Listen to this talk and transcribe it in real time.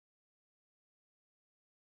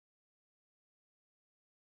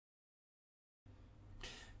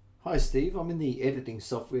Hi Steve, I'm in the editing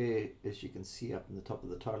software as you can see up in the top of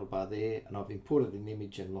the title bar there, and I've imported an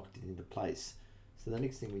image and locked it into place. So the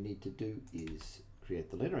next thing we need to do is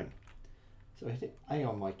create the lettering. So I hit A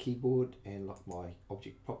on my keyboard and lock my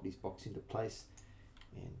object properties box into place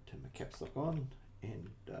and turn my caps lock on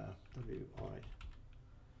and W-I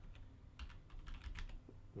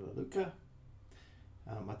Willalooka.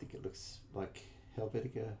 I think it looks like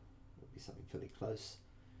Helvetica, will be something fairly close.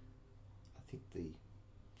 I think the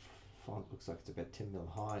font looks like it's about 10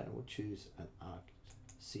 mil high, and we'll choose an arc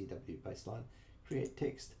CW baseline, create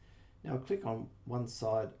text. Now click on one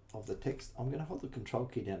side of the text. I'm going to hold the control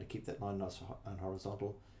key down to keep that line nice and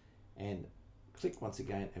horizontal, and click once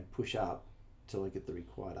again and push up till I get the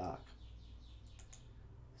required arc.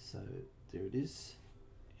 So there it is,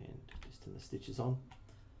 and just turn the stitches on.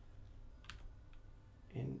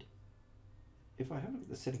 And if I have a look at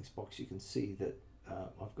the settings box, you can see that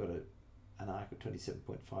I've got an arc of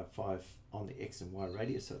 27.55 on the X and Y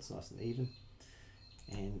radius, so it's nice and even.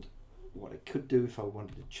 And what I could do if I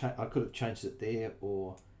wanted to change, I could have changed it there,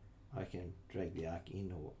 or I can drag the arc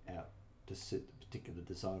in or out to suit the particular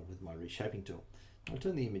design with my reshaping tool. I'll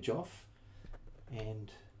turn the image off,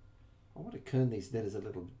 and I want to kern these letters a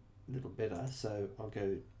little better, so I'll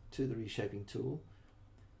go to the reshaping tool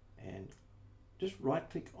and just right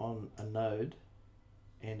click on a node,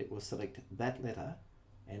 and it will select that letter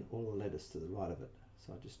and all the letters to the right of it.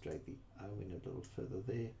 So I'll just drag the O in a little further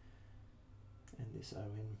there, and this O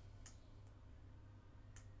in,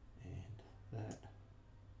 and that,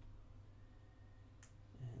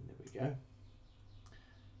 and there we go.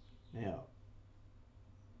 Now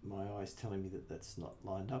my eye's telling me that that's not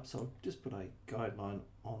lined up, so I'll just put a guideline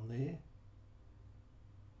on there,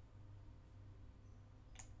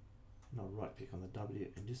 and I'll right click on the W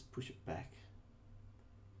and just push it back.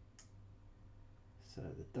 So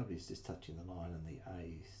the W is just touching the line and the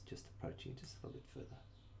A is just approaching just a little bit further.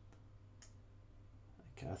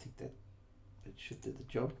 Okay, I think that should do the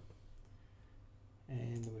job.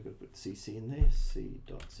 And then we've got to put CC in there, C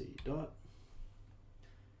dot.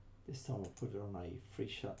 This time we'll put it on a free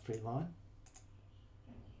line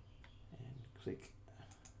and click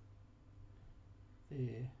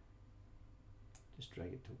there. Just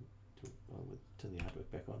drag it to we'll turn the artwork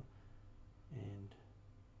back on, and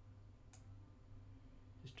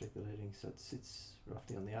just drag the lettering so it sits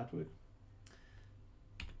roughly on the artwork.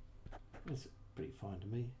 That's pretty fine to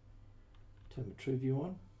me. Turn the true view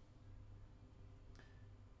on,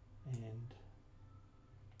 and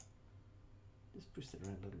just push that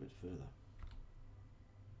around a little bit further.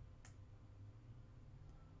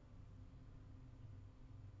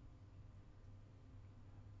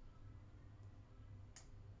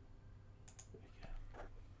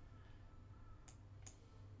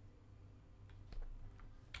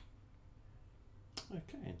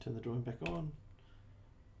 Okay, and turn the drawing back on.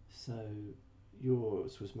 So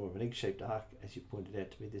yours was more of an egg-shaped arc, as you pointed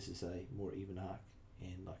out to me. This is a more even arc,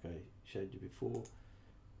 and like I showed you before,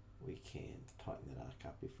 we can tighten that arc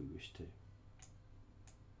up if we wish to.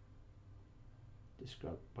 Just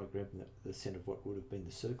by grabbing the centre of what would have been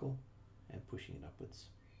the circle and pushing it upwards.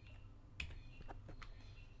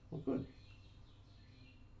 Well, good.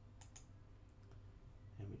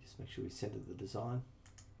 And we just make sure we centre the design.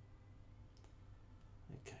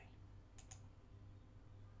 Okay.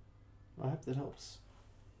 I hope that helps.